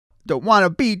don't want to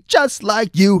be just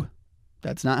like you.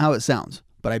 That's not how it sounds,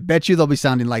 but I bet you they'll be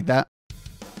sounding like that.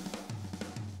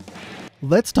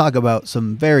 Let's talk about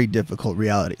some very difficult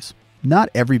realities. Not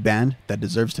every band that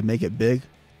deserves to make it big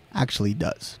actually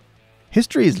does.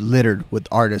 History is littered with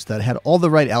artists that had all the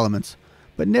right elements,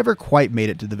 but never quite made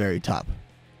it to the very top.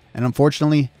 And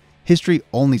unfortunately, history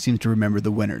only seems to remember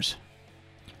the winners.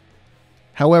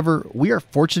 However, we are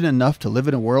fortunate enough to live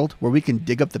in a world where we can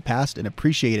dig up the past and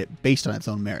appreciate it based on its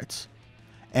own merits.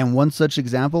 And one such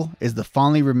example is the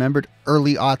fondly remembered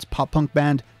early aughts pop-punk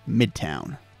band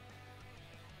Midtown.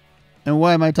 And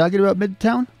why am I talking about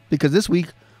Midtown? Because this week,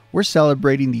 we're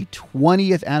celebrating the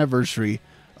 20th anniversary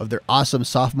of their awesome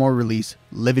sophomore release,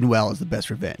 Living Well is the Best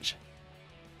Revenge.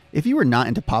 If you were not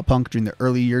into pop-punk during the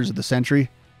early years of the century,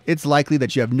 it's likely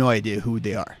that you have no idea who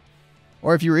they are.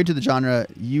 Or if you were into the genre,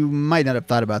 you might not have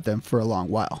thought about them for a long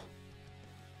while.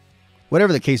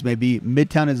 Whatever the case may be,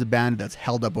 Midtown is a band that's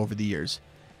held up over the years.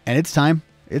 And it's time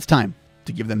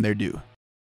to give them their due.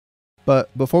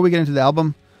 But before we get into the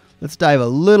album, let's dive a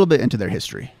little bit into their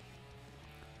history.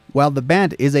 While the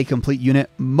band is a complete unit,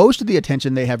 most of the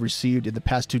attention they have received in the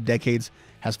past 2 decades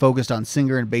has focused on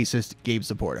singer and bassist Gabe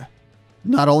Saporta.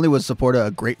 Not only was Saporta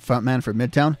a great frontman for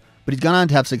Midtown, but he's gone on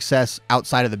to have success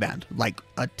outside of the band, like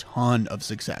a ton of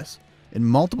success, in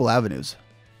multiple avenues.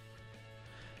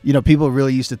 You know, people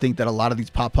really used to think that a lot of these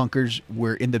pop punkers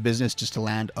were in the business just to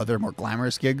land other more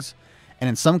glamorous gigs, and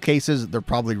in some cases, they're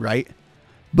probably right,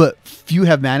 but few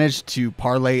have managed to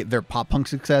parlay their pop punk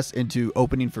success into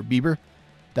opening for Bieber.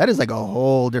 That is like a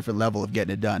whole different level of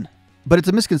getting it done. But it's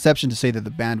a misconception to say that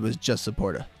the band was just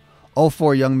Saporta. All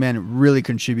 4 young men really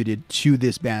contributed to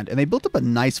this band, and they built up a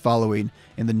nice following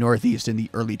in the Northeast in the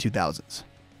early 2000s.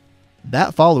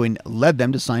 That following led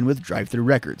them to sign with Drive-Thru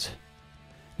Records.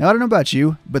 Now, I don't know about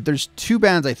you, but there's 2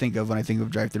 bands I think of when I think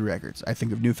of Drive-Thru Records. I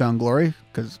think of New Found Glory,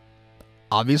 because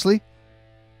obviously,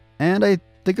 and I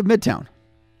think of Midtown.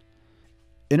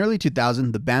 In early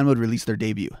 2000, the band would release their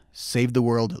debut, Save the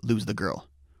World, Lose the Girl.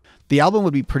 The album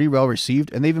would be pretty well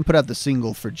received, and they even put out the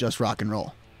single for Just Rock and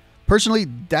Roll. Personally,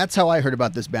 that's how I heard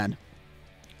about this band.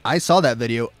 I saw that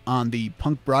video on the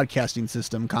Punk Broadcasting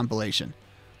System compilation.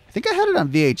 I think I had it on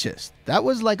VHS. That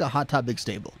was like a Hot Topic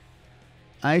staple.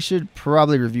 I should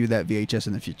probably review that VHS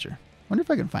in the future. Wonder if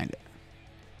I can find it.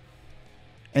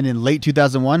 And in late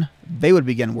 2001, they would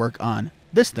begin work on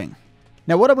this thing.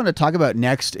 Now, what I'm going to talk about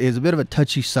next is a bit of a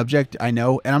touchy subject, I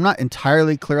know, and I'm not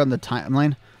entirely clear on the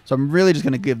timeline, so I'm really just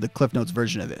going to give the Cliff Notes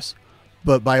version of this.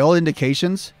 But by all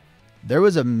indications, there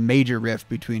was a major rift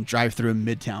between Drive-Thru and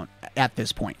Midtown at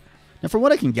this point. Now, from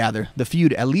what I can gather, the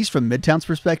feud, at least from Midtown's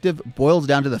perspective, boils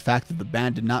down to the fact that the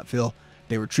band did not feel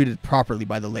they were treated properly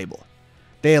by the label.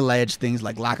 They alleged things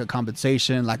like lack of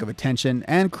compensation, lack of attention,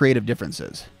 and creative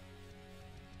differences.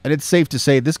 And it's safe to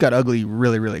say this got ugly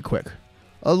really, really quick.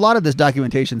 A lot of this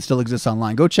documentation still exists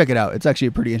online. Go check it out. It's actually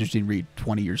a pretty interesting read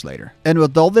 20 years later. And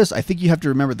with all this, I think you have to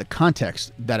remember the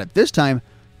context that at this time,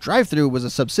 Drive-Thru was a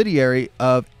subsidiary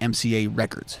of MCA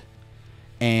Records.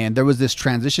 And there was this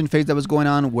transition phase that was going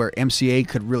on where MCA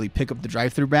could really pick up the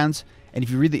Drive-Thru bands. And if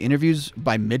you read the interviews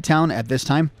by Midtown at this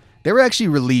time, they were actually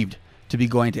relieved to be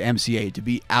going to MCA, to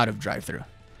be out of Drive-Thru.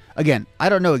 Again, I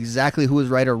don't know exactly who was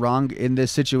right or wrong in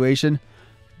this situation,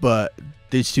 but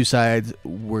these 2 sides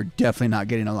were definitely not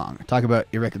getting along. Talk about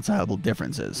irreconcilable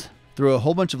differences. Through a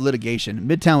whole bunch of litigation,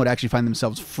 Midtown would actually find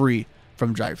themselves free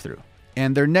from Drive-Thru,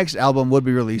 and their next album would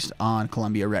be released on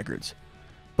Columbia Records.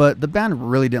 But the band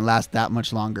really didn't last that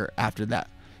much longer after that.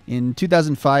 In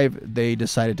 2005, they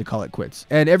decided to call it quits,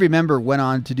 and every member went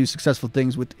on to do successful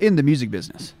things within the music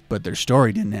business. But their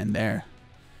story didn't end there.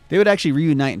 They would actually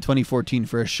reunite in 2014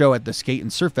 for a show at the Skate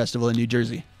and Surf Festival in New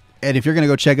Jersey. And if you're going to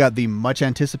go check out the much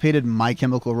anticipated My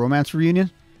Chemical Romance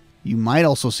reunion, you might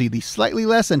also see the slightly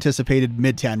less anticipated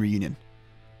Midtown reunion.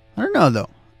 I don't know though.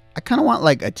 I kind of want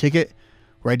like a ticket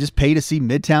where I just pay to see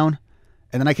Midtown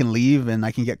and then I can leave and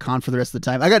I can get conned for the rest of the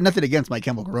time. I got nothing against My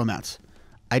Chemical Romance.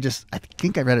 I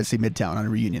think I'd rather see Midtown on a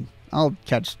reunion. I'll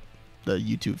catch the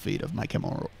YouTube feed of My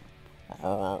Chemical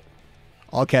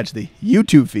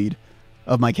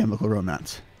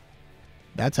Romance.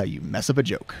 That's how you mess up a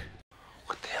joke.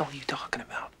 What the hell are you talking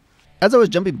about? As I was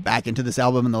jumping back into this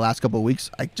album in the last couple of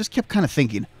weeks, I just kept kind of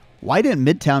thinking, why didn't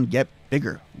Midtown get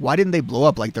bigger? Why didn't they blow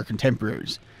up like their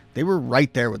contemporaries? They were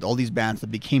right there with all these bands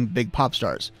that became big pop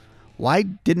stars. Why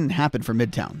didn't it happen for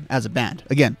Midtown as a band?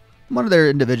 Again, one of their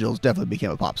individuals definitely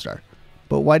became a pop star.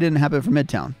 But why didn't it happen for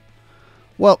Midtown?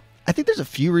 Well, I think there's a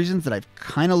few reasons that I've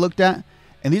kind of looked at,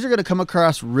 and these are going to come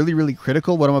across really, really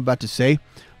critical, what I'm about to say.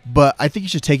 but I think you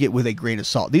should take it with a grain of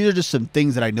salt. These are just some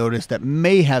things that I noticed that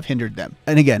may have hindered them.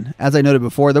 And again, as I noted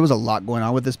before, there was a lot going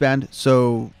on with this band,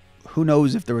 so who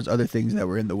knows if there was other things that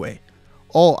were in the way.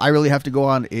 All I really have to go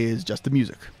on is just the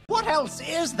music. What else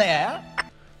is there?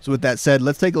 So with that said,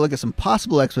 let's take a look at some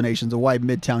possible explanations of why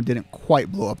Midtown didn't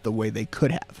quite blow up the way they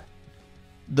could have.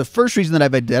 The first reason that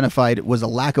I've identified was a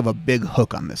lack of a big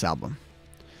hook on this album.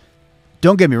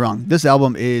 Don't get me wrong, this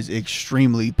album is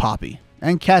extremely poppy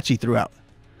and catchy throughout,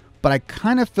 but I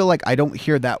kind of feel like I don't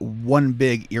hear that one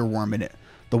big earworm in it,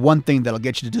 the one thing that'll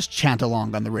get you to just chant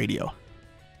along on the radio.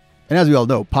 And as we all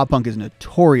know, pop punk is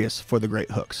notorious for the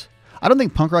great hooks. I don't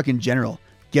think punk rock in general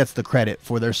gets the credit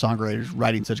for their songwriters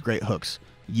writing such great hooks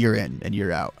year in and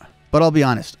year out. But I'll be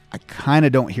honest, I kind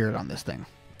of don't hear it on this thing.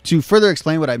 To further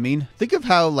explain what I mean, think of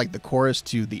how like the chorus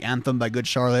to The Anthem by Good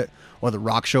Charlotte or The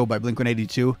Rock Show by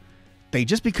Blink-182, they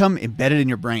just become embedded in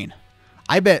your brain.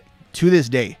 I bet to this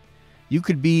day, you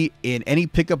could be in any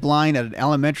pickup line at an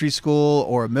elementary school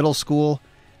or a middle school,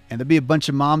 and there'll be a bunch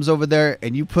of moms over there,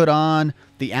 and you put on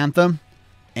The Anthem,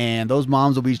 and those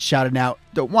moms will be shouting out,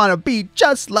 "Don't want to be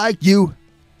just like you."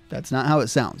 That's not how it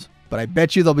sounds, but I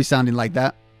bet you they'll be sounding like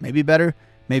that. Maybe better,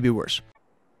 maybe worse.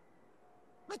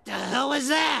 What the hell was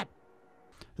that?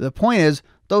 The point is,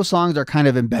 those songs are kind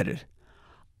of embedded.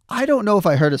 I don't know if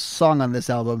I heard a song on this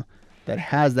album that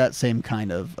has that same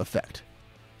kind of effect.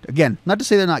 Again, not to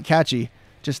say they're not catchy,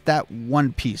 just that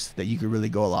one piece that you could really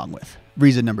go along with.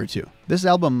 Reason number 2. This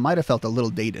album might have felt a little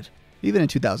dated, even in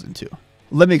 2002.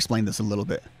 Let me explain this a little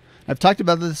bit. I've talked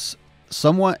about this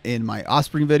somewhat in my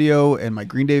Offspring video and my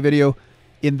Green Day video,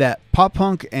 in that pop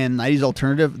punk and 90s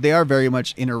alternative, they are very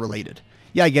much interrelated.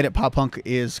 Yeah, I get it, pop punk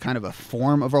is kind of a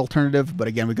form of alternative, but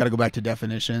again, we got to go back to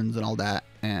definitions and all that,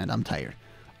 and I'm tired.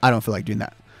 I don't feel like doing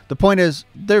that. The point is,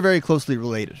 they're very closely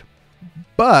related.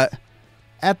 But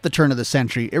at the turn of the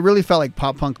century, it really felt like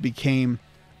pop punk became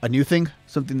a new thing,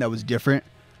 something that was different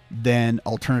than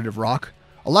alternative rock.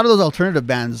 A lot of those alternative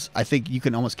bands, I think you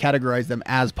can almost categorize them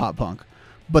as pop punk.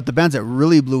 But the bands that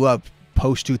really blew up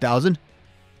post-2000,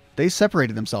 they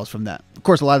separated themselves from that. Of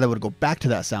course, a lot of them would go back to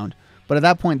that sound, but at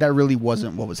that point, that really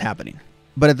wasn't what was happening.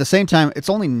 But at the same time, it's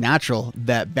only natural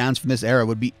that bands from this era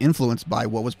would be influenced by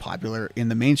what was popular in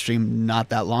the mainstream not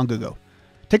that long ago.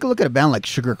 Take a look at a band like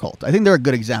Sugar Cult. I think they're a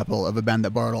good example of a band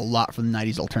that borrowed a lot from the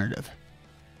 90s alternative.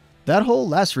 That whole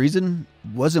last reason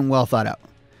wasn't well thought out.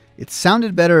 It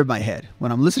sounded better in my head.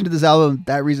 When I'm listening to this album,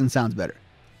 that reason sounds better.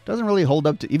 Doesn't really hold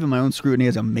up to even my own scrutiny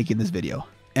as I'm making this video.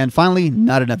 And finally,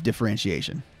 not enough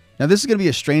differentiation. Now this is going to be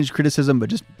a strange criticism, but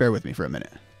just bear with me for a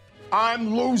minute.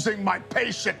 I'm losing my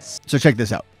patience. So check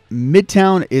this out.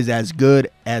 Midtown is as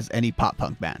good as any pop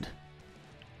punk band.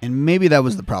 And maybe that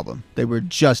was the problem. They were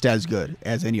just as good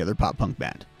as any other pop punk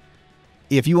band.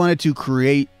 If you wanted to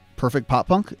create perfect pop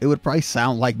punk, it would probably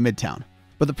sound like Midtown.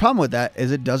 But the problem with that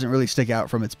is it doesn't really stick out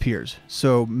from its peers.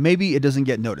 So maybe it doesn't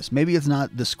get noticed. Maybe it's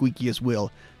not the squeakiest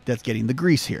wheel that's getting the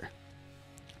grease here.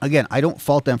 Again, I don't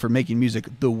fault them for making music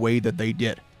the way that they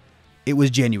did. It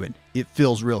was genuine. It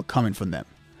feels real coming from them.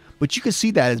 But you could see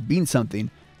that as being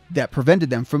something that prevented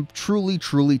them from truly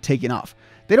taking off.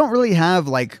 They don't really have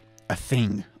like a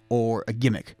thing or a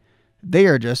gimmick. They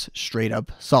are just straight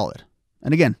up solid.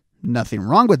 And again, nothing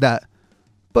wrong with that,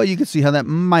 but you can see how that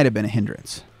might have been a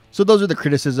hindrance. So those are the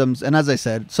criticisms, and as I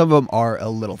said, some of them are a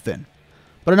little thin.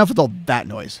 But enough with all that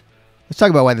noise. Let's talk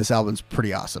about why this album's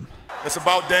pretty awesome. It's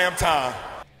about damn time.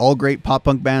 All great pop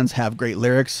punk bands have great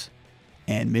lyrics,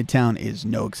 and Midtown is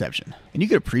no exception. And you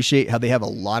can appreciate how they have a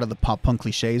lot of the pop punk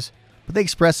cliches, but they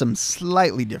express them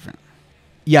slightly different.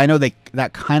 Yeah, I know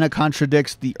that kind of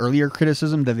contradicts the earlier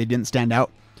criticism that they didn't stand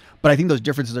out, but I think those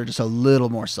differences are just a little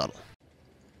more subtle.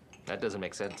 That doesn't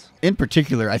make sense. In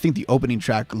particular, I think the opening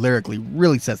track lyrically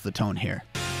really sets the tone here.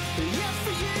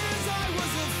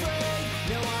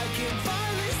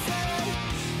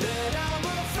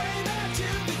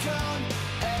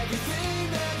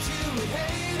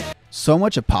 So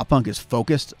much of pop punk is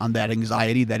focused on that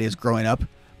anxiety that is growing up,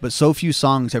 but so few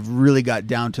songs have really got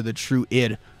down to the true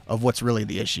id of what's really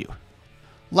the issue.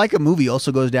 Like a Movie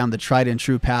also goes down the tried and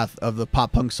true path of the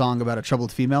pop punk song about a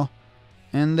troubled female,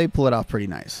 and they pull it off pretty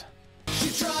nice. She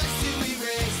tries to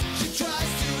erase, she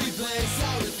tries to replace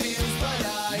how it feels, but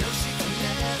I know she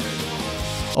can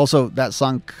never go. Also, that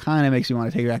song kind of makes me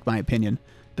want to take back my opinion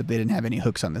that they didn't have any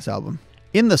hooks on this album.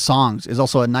 In the songs is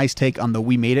also a nice take on the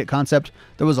We Made It concept.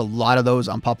 There was a lot of those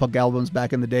on pop punk albums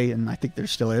back in the day, and I think there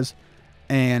still is.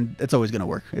 And it's always going to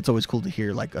work. It's always cool to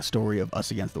hear like a story of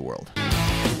us against the world.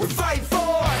 We're fighting for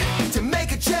to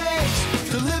make a change,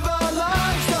 to live our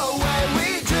lives the way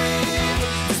we dream,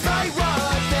 despite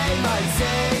what they might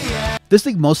say. This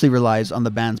thing mostly relies on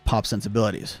the band's pop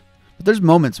sensibilities, but there's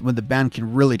moments when the band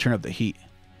can really turn up the heat,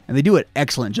 and they do an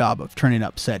excellent job of turning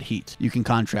up said heat. You can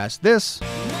contrast this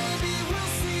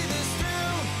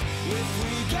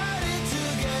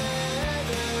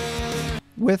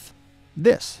with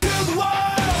this.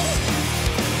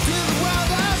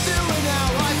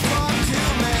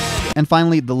 And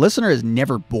finally, the listener is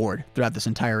never bored throughout this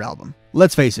entire album.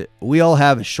 Let's face it, we all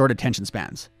have short attention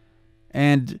spans.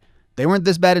 And they weren't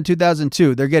this bad in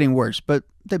 2002, they're getting worse, but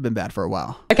they've been bad for a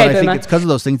while. Okay, but I think Boomer. it's because of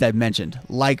those things I've mentioned,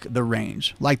 like the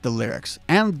range, like the lyrics,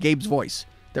 and Gabe's voice,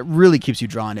 that really keeps you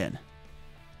drawn in.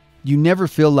 You never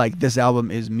feel like this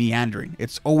album is meandering,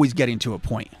 it's always getting to a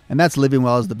point. And that's Living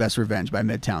Well is the Best Revenge by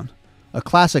Midtown, a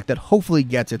classic that hopefully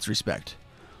gets its respect.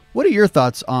 What are your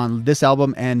thoughts on this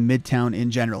album and Midtown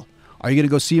in general? Are you going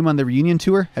to go see them on the reunion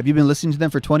tour? Have you been listening to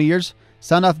them for 20 years?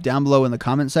 Sound off down below in the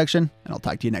comment section, and I'll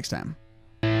talk to you next time.